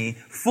vets me,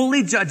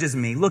 fully judges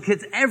me, look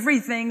at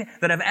everything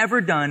that I've ever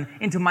done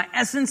into my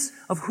essence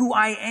of who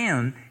I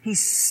am,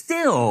 he's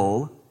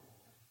still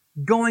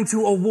going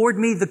to award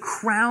me the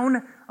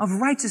crown of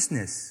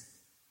righteousness,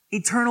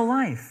 eternal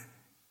life.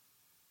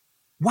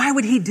 Why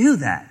would he do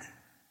that?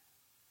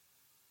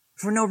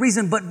 For no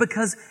reason, but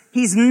because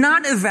he's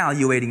not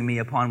evaluating me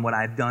upon what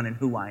I've done and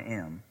who I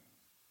am.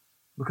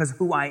 Because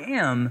who I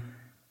am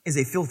is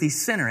a filthy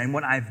sinner, and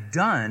what I've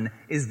done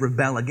is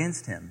rebel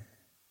against him.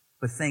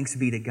 But thanks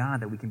be to God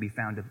that we can be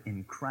found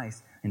in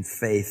Christ in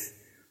faith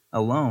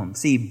alone.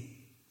 See,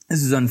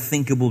 this is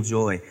unthinkable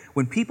joy.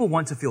 When people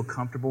want to feel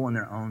comfortable in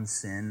their own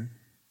sin,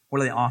 what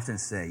do they often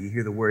say? You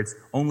hear the words,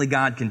 only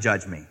God can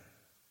judge me.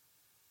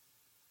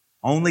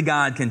 Only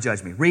God can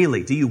judge me.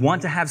 Really? Do you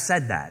want to have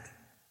said that?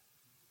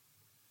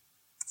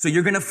 So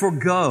you're going to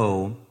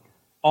forego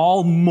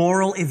all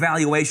moral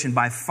evaluation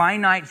by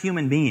finite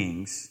human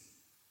beings,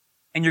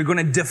 and you're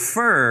going to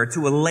defer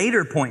to a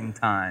later point in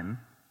time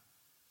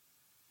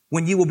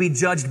when you will be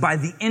judged by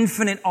the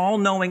infinite,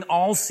 all-knowing,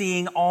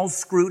 all-seeing,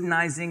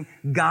 all-scrutinizing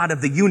God of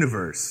the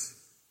universe.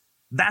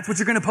 That's what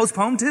you're going to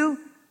postpone to?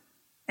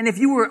 And if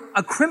you were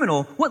a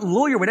criminal, what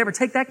lawyer would ever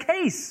take that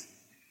case?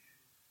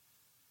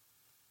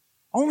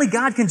 Only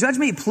God can judge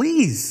me?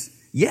 Please.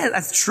 Yeah,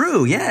 that's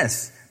true,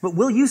 yes. But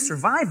will you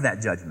survive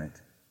that judgment?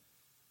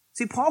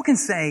 See, Paul can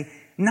say,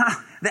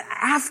 that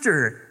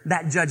after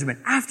that judgment,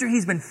 after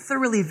he's been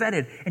thoroughly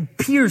vetted and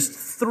pierced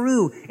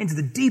through into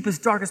the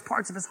deepest, darkest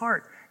parts of his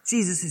heart,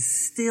 Jesus is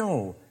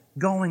still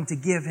going to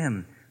give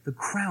him the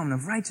crown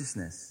of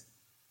righteousness.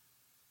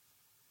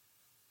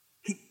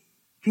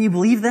 Can you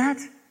believe that?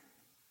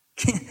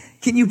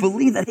 Can you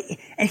believe that?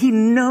 And he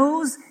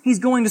knows he's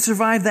going to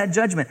survive that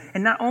judgment.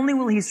 And not only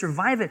will he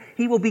survive it,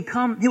 he will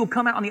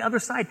come out on the other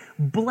side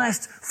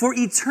blessed for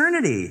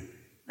eternity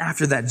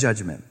after that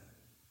judgment.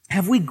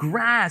 Have we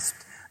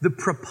grasped the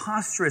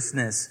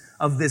preposterousness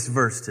of this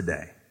verse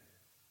today?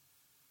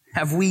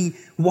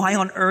 Why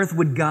on earth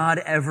would God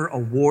ever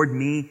award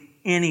me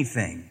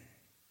anything?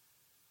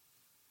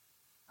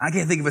 I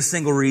can't think of a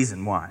single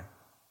reason why.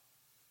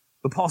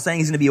 But Paul's saying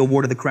he's going to be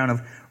awarded the crown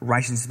of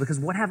righteousness because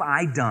what have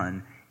I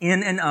done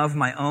in and of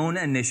my own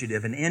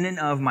initiative and in and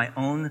of my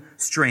own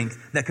strength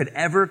that could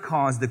ever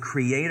cause the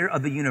creator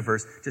of the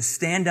universe to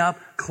stand up,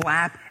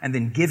 clap, and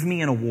then give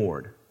me an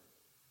award?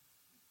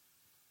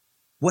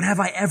 What have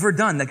I ever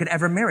done that could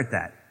ever merit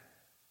that?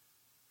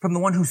 From the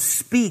one who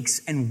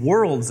speaks and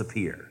worlds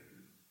appear.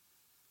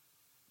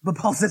 But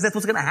Paul says that's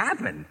what's going to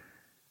happen.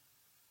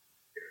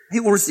 He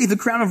will receive the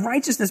crown of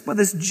righteousness by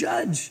this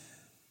judge.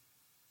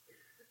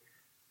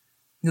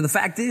 The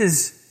fact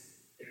is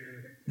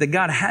that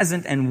God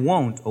hasn't and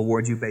won't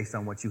award you based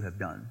on what you have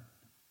done.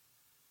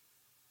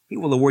 He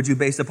will award you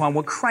based upon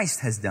what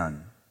Christ has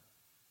done.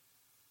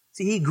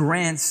 See, he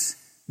grants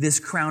this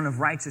crown of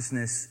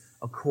righteousness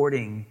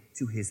according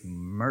to his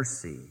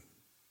mercy,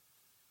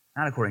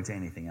 not according to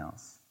anything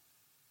else.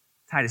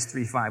 Titus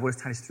 3:5, what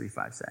does Titus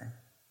 3:5 say?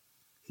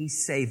 He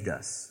saved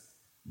us,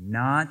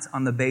 not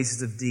on the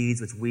basis of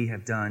deeds which we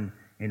have done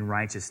in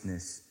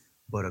righteousness,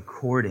 but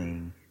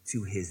according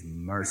to his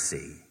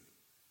mercy.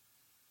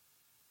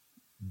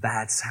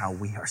 That's how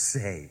we are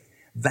saved.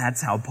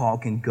 That's how Paul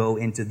can go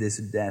into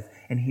this death.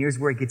 And here's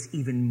where it gets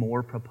even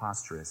more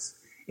preposterous.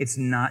 It's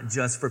not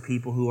just for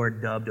people who are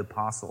dubbed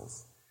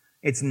apostles.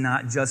 It's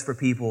not just for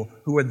people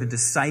who are the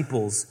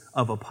disciples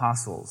of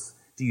apostles.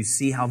 Do you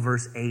see how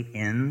verse 8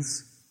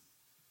 ends?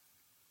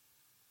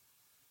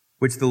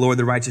 Which the Lord,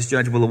 the righteous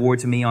judge, will award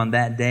to me on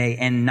that day,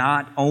 and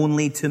not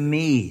only to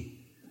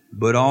me,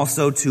 but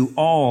also to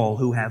all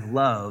who have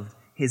loved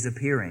his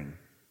appearing.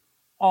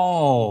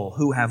 All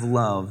who have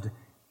loved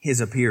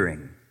his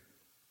appearing.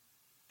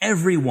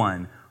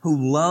 Everyone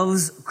who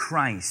loves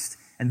Christ,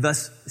 and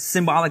thus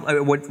symbolic,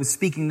 what was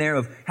speaking there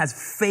of,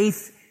 has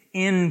faith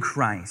in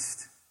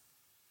Christ,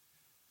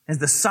 as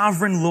the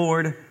sovereign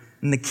Lord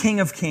and the King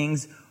of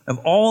Kings of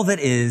all that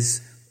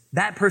is,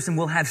 that person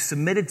will have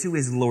submitted to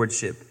his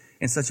lordship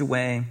in such a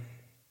way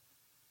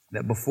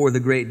that before the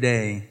great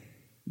day,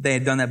 they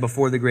had done that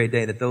before the great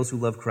day, that those who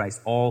love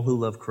Christ, all who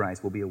love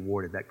Christ, will be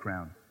awarded that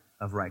crown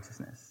of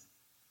righteousness.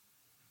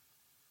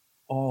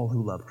 All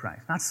who love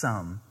Christ. Not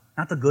some,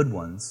 not the good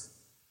ones,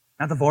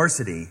 not the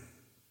varsity.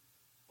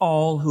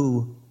 All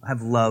who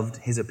have loved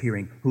his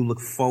appearing, who look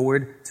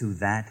forward to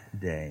that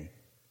day.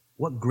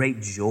 What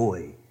great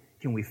joy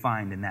can we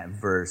find in that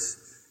verse.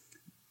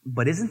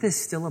 But isn't this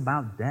still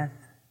about death?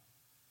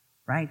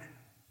 Right?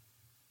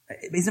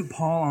 Isn't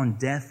Paul on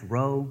death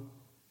row?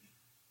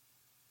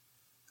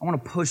 I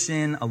want to push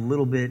in a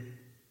little bit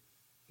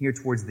here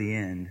towards the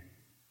end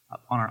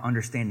on our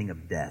understanding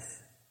of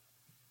death.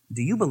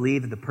 Do you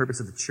believe that the purpose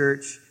of the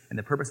church and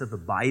the purpose of the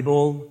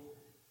Bible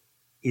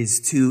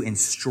is to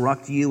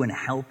instruct you and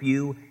help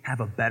you have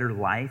a better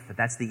life? That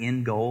that's the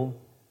end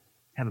goal?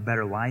 Have a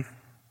better life?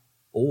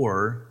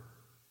 Or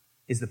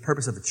is the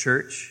purpose of the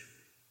church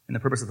and the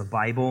purpose of the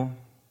Bible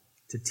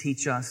to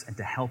teach us and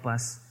to help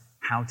us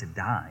how to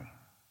die?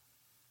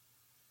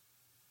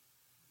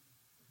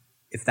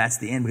 If that's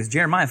the end, because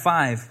Jeremiah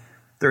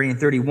 5:30 and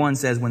 31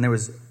 says when there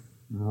was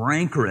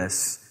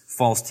rancorous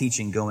false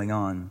teaching going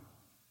on,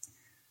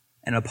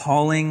 an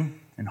appalling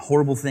and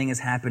horrible thing has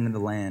happened in the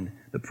land.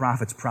 The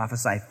prophets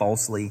prophesy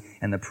falsely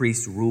and the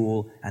priests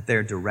rule at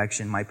their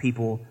direction. My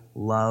people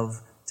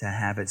love to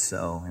have it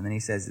so. And then he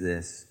says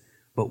this,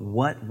 but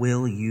what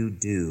will you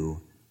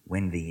do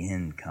when the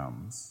end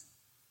comes?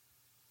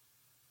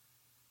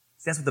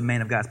 See, that's what the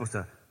man of God is supposed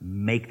to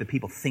make the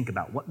people think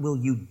about. What will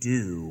you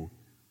do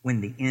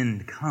when the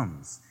end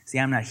comes? See,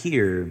 I'm not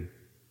here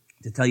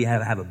to tell you how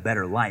to have a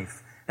better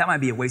life. That might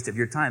be a waste of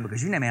your time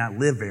because you may not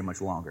live very much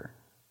longer.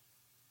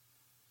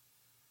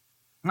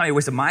 It might be a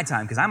waste of my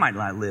time because I might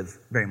not live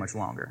very much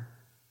longer.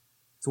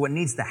 So what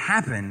needs to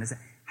happen is,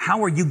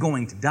 how are you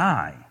going to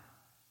die?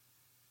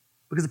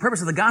 Because the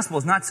purpose of the gospel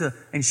is not to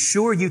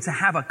ensure you to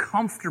have a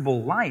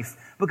comfortable life.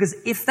 Because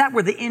if that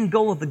were the end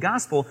goal of the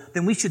gospel,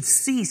 then we should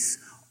cease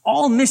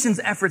all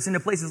missions efforts into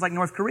places like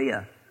North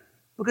Korea.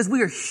 Because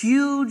we are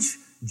huge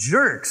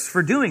jerks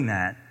for doing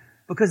that.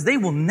 Because they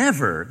will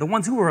never, the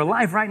ones who are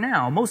alive right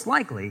now, most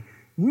likely,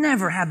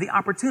 never have the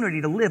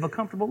opportunity to live a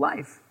comfortable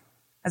life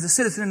as a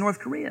citizen in North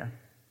Korea.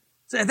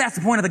 So if that's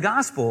the point of the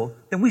gospel,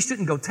 then we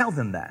shouldn't go tell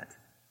them that.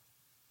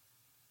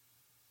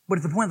 But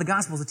if the point of the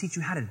gospel is to teach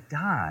you how to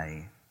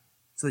die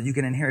so that you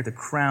can inherit the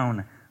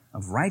crown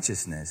of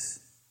righteousness,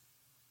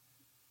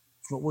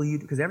 what will you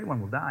do? Because everyone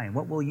will die. And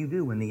what will you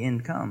do when the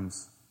end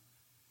comes?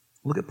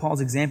 Look at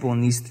Paul's example in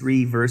these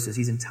 3 verses.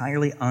 He's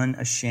entirely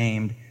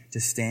unashamed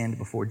to stand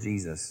before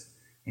Jesus.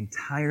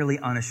 Entirely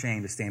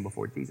unashamed to stand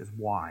before Jesus.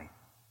 Why?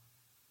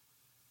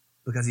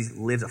 Because he's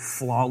lived a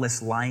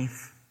flawless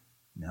life?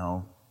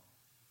 No.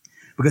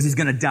 Because he's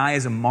going to die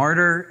as a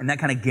martyr and that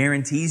kind of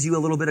guarantees you a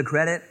little bit of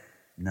credit?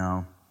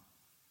 No.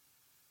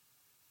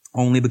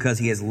 Only because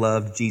he has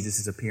loved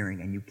Jesus'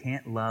 appearing. And you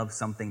can't love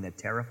something that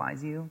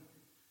terrifies you.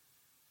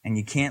 And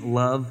you can't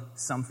love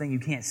something, you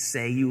can't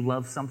say you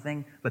love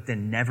something, but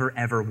then never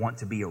ever want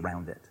to be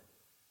around it.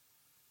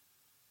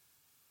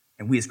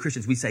 And we as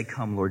Christians, we say,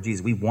 come, Lord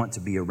Jesus. We want to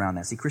be around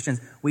that. See, Christians,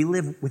 we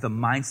live with a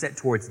mindset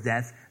towards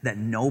death that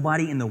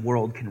nobody in the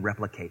world can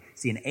replicate.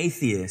 See, an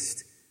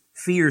atheist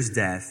fears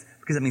death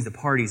because that means the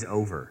party's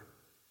over.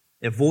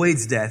 It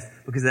avoids death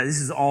because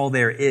this is all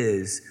there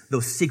is,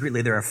 though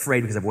secretly they're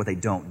afraid because of what they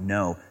don't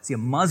know. See, a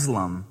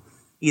Muslim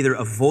either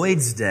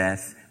avoids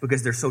death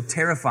because they're so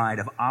terrified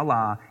of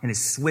Allah and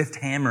his swift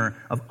hammer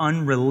of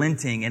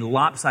unrelenting and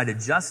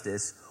lopsided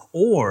justice,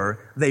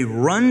 or they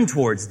run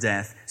towards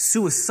death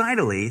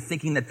suicidally,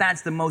 thinking that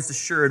that's the most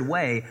assured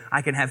way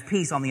I can have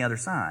peace on the other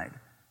side,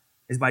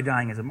 is by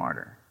dying as a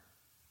martyr.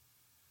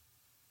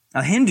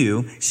 A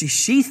Hindu,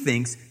 she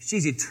thinks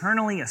she's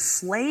eternally a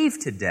slave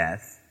to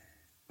death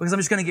because I'm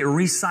just going to get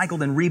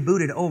recycled and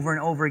rebooted over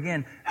and over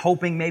again,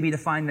 hoping maybe to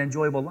find an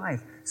enjoyable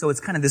life. So it's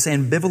kind of this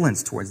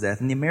ambivalence towards death.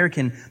 And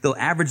the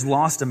average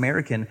lost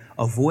American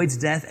avoids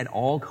death at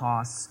all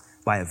costs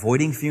by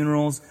avoiding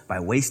funerals, by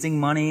wasting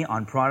money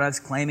on products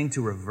claiming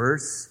to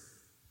reverse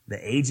the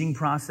aging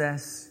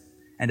process,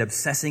 and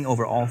obsessing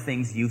over all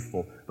things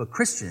youthful. But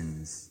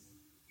Christians,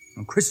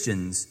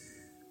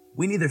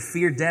 we neither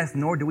fear death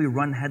nor do we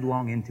run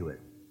headlong into it.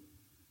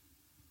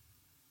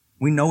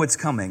 We know it's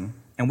coming,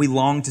 and we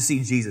long to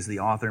see Jesus, the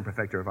author and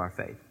perfecter of our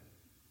faith.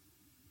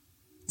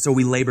 So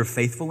we labor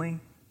faithfully,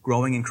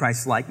 growing in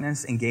Christ's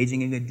likeness,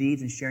 engaging in good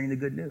deeds, and sharing the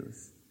good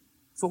news.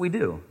 That's what we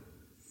do.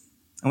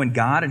 And when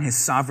God in his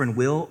sovereign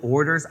will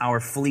orders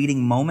our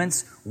fleeting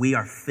moments, we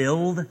are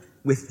filled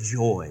with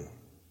joy.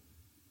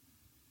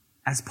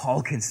 As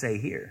Paul can say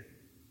here,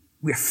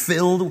 we are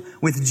filled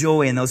with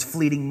joy in those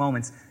fleeting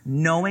moments,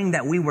 knowing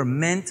that we were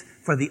meant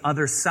for the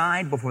other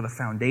side before the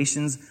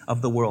foundations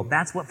of the world.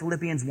 That's what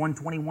Philippians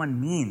 1:21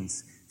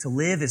 means. To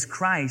live is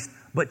Christ,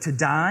 but to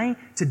die,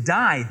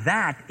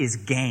 that is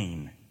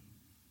gain.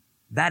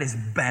 That is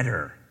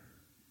better.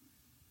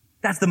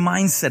 That's the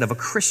mindset of a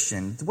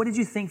Christian. What did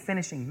you think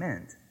finishing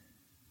meant?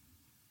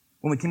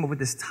 When we came up with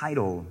this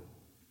title,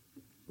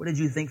 what did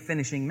you think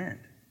finishing meant?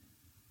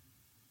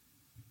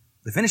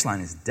 The finish line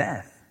is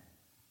death.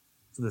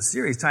 So the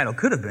series title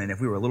could have been,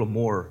 if we were a little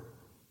more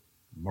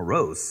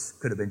morose,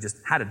 could have been just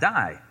How to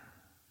Die.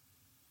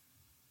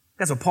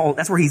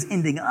 That's where he's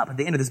ending up at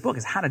the end of this book,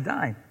 is how to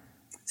die.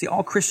 See,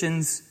 all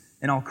Christians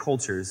in all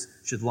cultures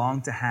should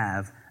long to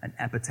have an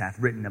epitaph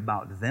written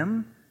about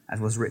them, as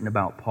was written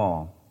about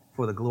Paul,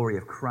 for the glory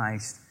of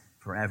Christ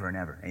forever and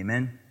ever.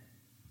 Amen?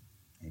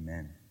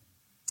 Amen.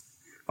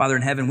 Father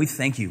in heaven, we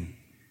thank you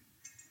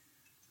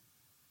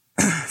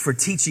for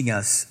teaching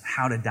us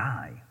how to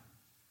die.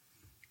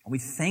 And we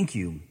thank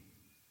you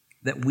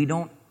that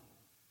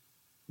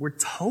we're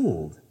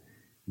told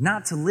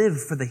not to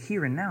live for the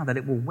here and now, that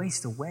it will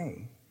waste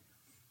away.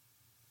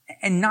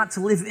 And not to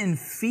live in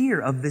fear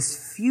of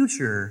this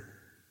future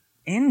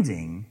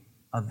ending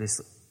of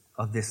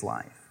this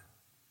life.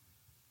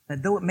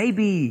 That though it may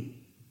be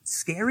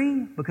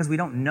scary because we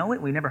don't know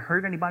it, we never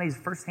heard anybody's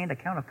firsthand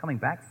account of coming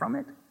back from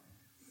it,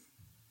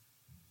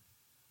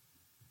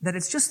 that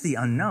it's just the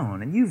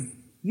unknown. And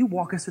you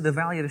walk us through the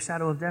valley of the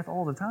shadow of death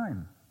all the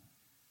time.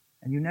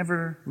 And you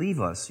never leave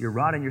us. Your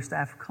rod and your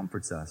staff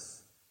comforts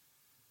us.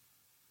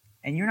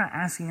 And you're not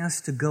asking us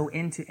to go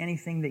into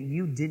anything that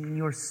you didn't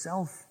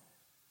yourself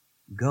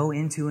go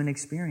into and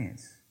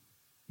experience.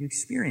 You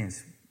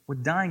experience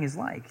what dying is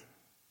like.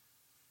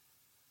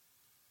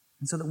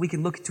 And so that we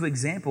can look to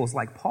examples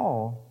like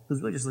Paul,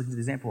 who's really just looking to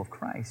the example of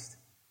Christ,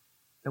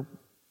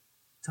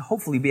 to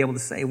hopefully be able to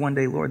say one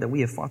day, Lord, that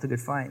we have fought the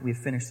good fight, we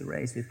have finished the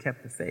race, we've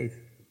kept the faith.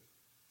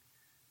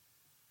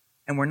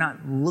 And we're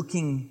not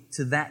looking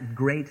to that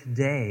great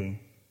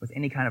day with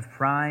any kind of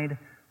pride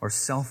or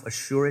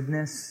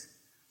self-assuredness,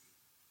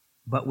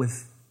 but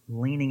with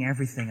leaning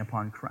everything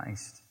upon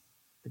Christ,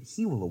 that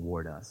he will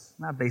award us,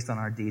 not based on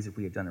our deeds if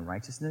we have done in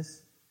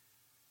righteousness,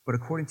 but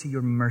according to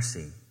your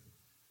mercy,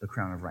 the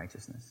crown of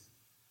righteousness,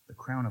 the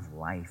crown of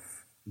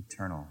life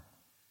eternal.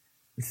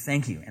 We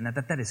thank you, and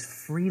that is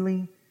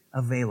freely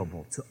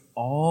available to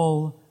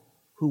all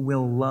who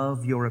will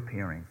love your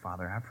appearing.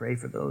 Father, I pray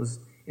for those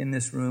in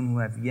this room who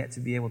have yet to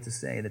be able to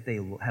say that they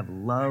have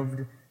loved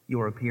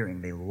your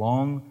appearing. They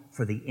long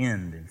for the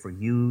end and for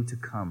you to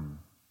come.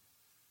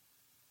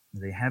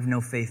 They have no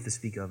faith to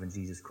speak of in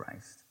Jesus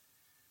Christ.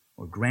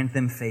 Or grant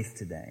them faith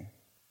today.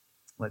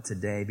 Let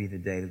today be the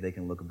day that they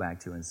can look back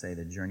to and say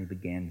the journey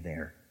began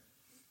there.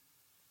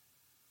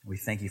 We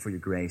thank you for your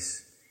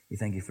grace. We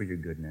thank you for your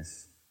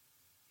goodness.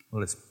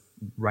 Let us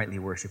rightly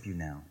worship you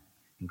now.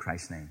 In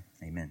Christ's name,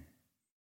 amen.